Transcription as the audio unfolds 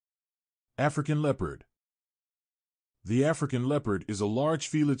African leopard. The African leopard is a large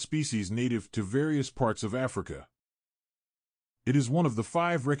felid species native to various parts of Africa. It is one of the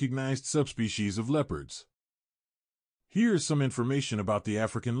 5 recognized subspecies of leopards. Here is some information about the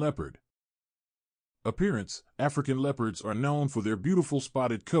African leopard. Appearance: African leopards are known for their beautiful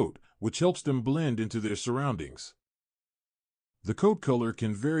spotted coat, which helps them blend into their surroundings. The coat color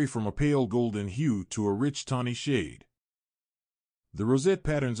can vary from a pale golden hue to a rich tawny shade. The rosette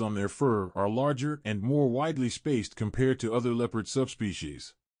patterns on their fur are larger and more widely spaced compared to other leopard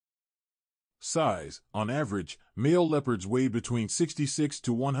subspecies. Size: on average, male leopards weigh between 66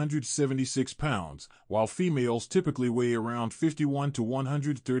 to 176 pounds, while females typically weigh around 51 to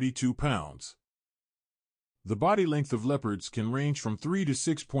 132 pounds. The body length of leopards can range from 3 to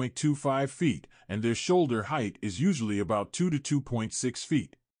 6.25 feet, and their shoulder height is usually about 2 to 2.6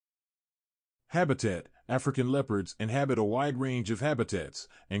 feet. Habitat: African leopards inhabit a wide range of habitats,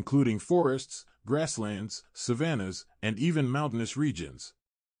 including forests, grasslands, savannas, and even mountainous regions.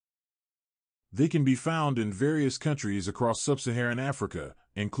 They can be found in various countries across sub-Saharan Africa,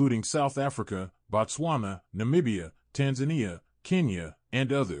 including South Africa, Botswana, Namibia, Tanzania, Kenya,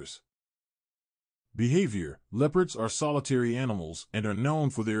 and others. Behavior: leopards are solitary animals and are known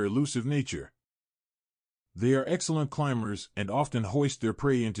for their elusive nature. They are excellent climbers and often hoist their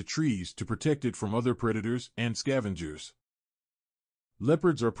prey into trees to protect it from other predators and scavengers.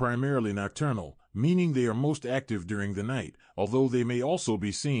 Leopards are primarily nocturnal, meaning they are most active during the night, although they may also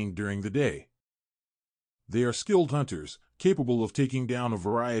be seen during the day. They are skilled hunters, capable of taking down a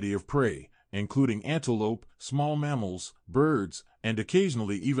variety of prey, including antelope, small mammals, birds, and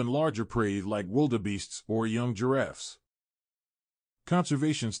occasionally even larger prey like wildebeests or young giraffes.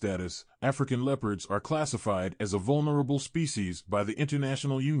 Conservation status: African leopards are classified as a vulnerable species by the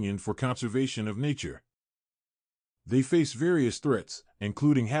International Union for Conservation of Nature. They face various threats,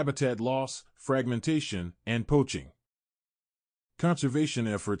 including habitat loss, fragmentation, and poaching. Conservation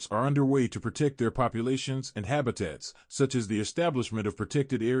efforts are underway to protect their populations and habitats, such as the establishment of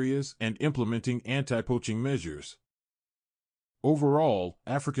protected areas and implementing anti-poaching measures. Overall,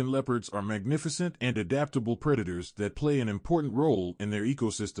 African leopards are magnificent and adaptable predators that play an important role in their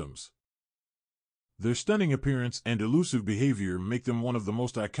ecosystems. Their stunning appearance and elusive behavior make them one of the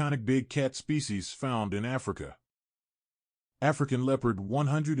most iconic big cat species found in Africa. African leopard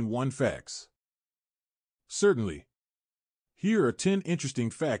 101 facts. Certainly. Here are 10 interesting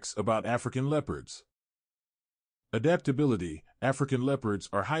facts about African leopards. Adaptability: African leopards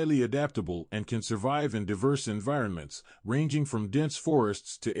are highly adaptable and can survive in diverse environments, ranging from dense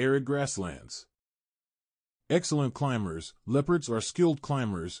forests to arid grasslands. Excellent climbers: leopards are skilled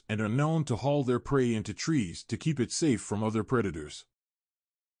climbers and are known to haul their prey into trees to keep it safe from other predators.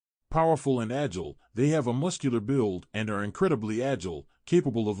 Powerful and agile: they have a muscular build and are incredibly agile,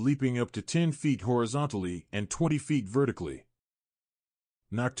 capable of leaping up to 10 feet horizontally and 20 feet vertically.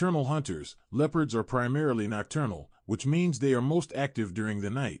 Nocturnal hunters: leopards are primarily nocturnal, which means they are most active during the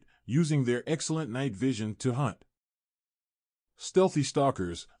night, using their excellent night vision to hunt. Stealthy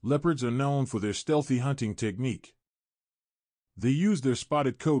stalkers: leopards are known for their stealthy hunting technique. They use their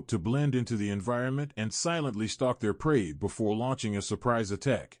spotted coat to blend into the environment and silently stalk their prey before launching a surprise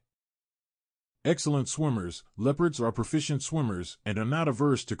attack. Excellent swimmers: leopards are proficient swimmers and are not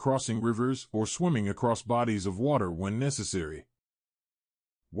averse to crossing rivers or swimming across bodies of water when necessary.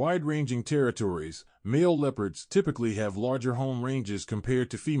 Wide-ranging territories: male leopards typically have larger home ranges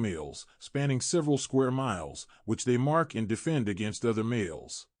compared to females, spanning several square miles, which they mark and defend against other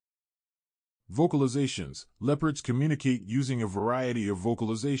males. Vocalizations: leopards communicate using a variety of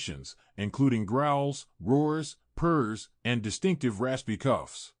vocalizations, including growls, roars, purrs, and distinctive raspy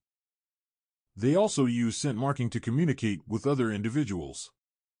coughs. They also use scent marking to communicate with other individuals.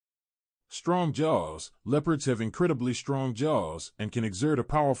 Strong jaws: leopards have incredibly strong jaws and can exert a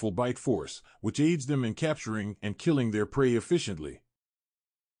powerful bite force, which aids them in capturing and killing their prey efficiently.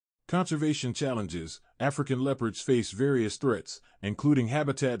 Conservation challenges: African leopards face various threats, including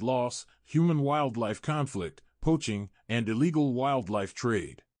habitat loss, human-wildlife conflict, poaching, and illegal wildlife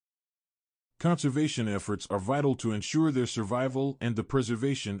trade. Conservation efforts are vital to ensure their survival and the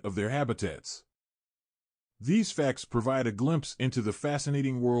preservation of their habitats. These facts provide a glimpse into the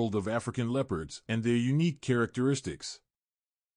fascinating world of African leopards and their unique characteristics.